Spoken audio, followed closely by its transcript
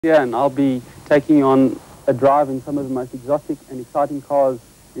Yeah, and I'll be taking you on a drive in some of the most exotic and exciting cars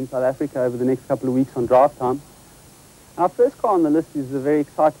in South Africa over the next couple of weeks on drive time. Our first car on the list is the very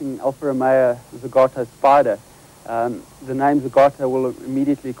exciting Alfa Romeo Zagato Spider. The name Zagato will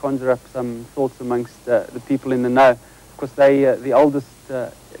immediately conjure up some thoughts amongst the people in the know. Of course, they're the oldest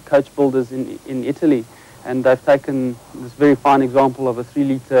coach builders in Italy, and they've taken this very fine example of a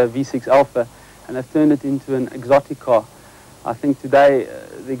 3-litre V6 Alfa and they've turned it into an exotic car. I think today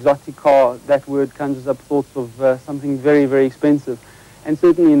the exotic car, that word conjures up thoughts of something very, very expensive. And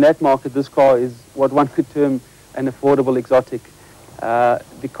certainly in that market, this car is what one could term an affordable exotic.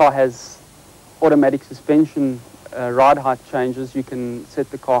 The car has automatic suspension ride height changes. You can set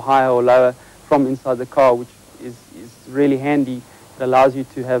the car higher or lower from inside the car, which is really handy. It allows you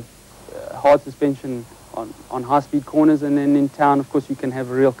to have hard suspension on high-speed corners, and then in town, of course, you can have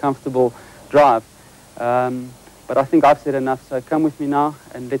a real comfortable drive. But I think I've said enough, so come with me now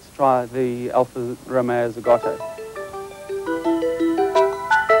and let's try the Alfa Romeo Zagato.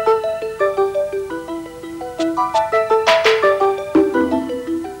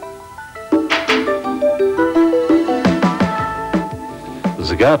 The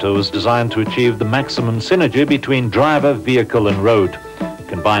Zagato is designed to achieve the maximum synergy between driver, vehicle and road. It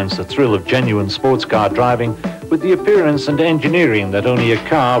combines the thrill of genuine sports car driving with the appearance and engineering that only a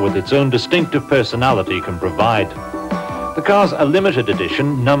car with its own distinctive personality can provide. The car's a limited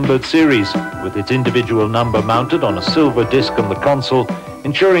edition numbered series, with its individual number mounted on a silver disc on the console,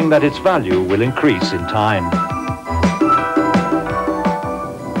 ensuring that its value will increase in time.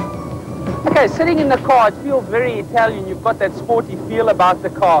 Okay, sitting in the car, it feels very Italian. You've got that sporty feel about the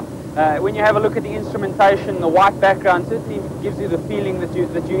car. When you have a look at the instrumentation, the white background certainly gives you the feeling that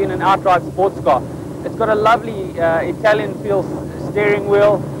you're in an outright sports car. It's got a lovely Italian feel steering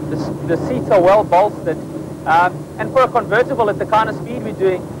wheel. The seats are well bolstered. And for a convertible at the kind of speed we're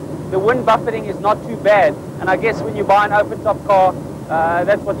doing, the wind buffeting is not too bad. And I guess when you buy an open-top car,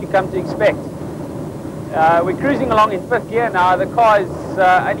 that's what you come to expect. We're cruising along in 5th gear now. The car is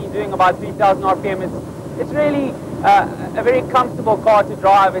only doing about 3,000 RPM. It's really a very comfortable car to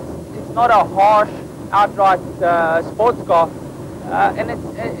drive. It's not a harsh, outright sports car. And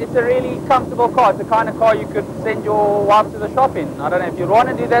it's a really comfortable car. It's the kind of car you could send your wife to the shop in. I don't know if you'd want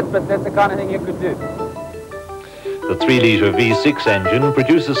to do that, but that's the kind of thing you could do. The 3-litre V6 engine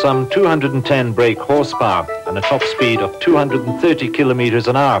produces some 210 brake horsepower and a top speed of 230 kilometres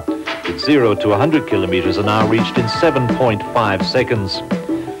an hour, with 0 to 100 kilometres an hour reached in 7.5 seconds.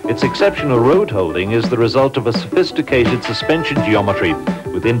 Its exceptional road holding is the result of a sophisticated suspension geometry,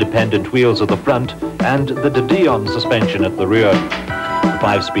 with independent wheels at the front and the de Dion suspension at the rear. The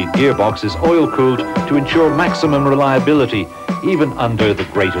 5-speed gearbox is oil-cooled to ensure maximum reliability, even under the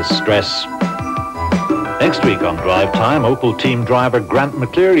greatest stress. Next week on Drive Time, Opel team driver Grant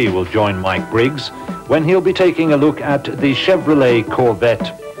McCleary will join Mike Briggs when he'll be taking a look at the Chevrolet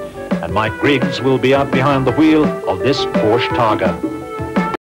Corvette. And Mike Briggs will be out behind the wheel of this Porsche Targa.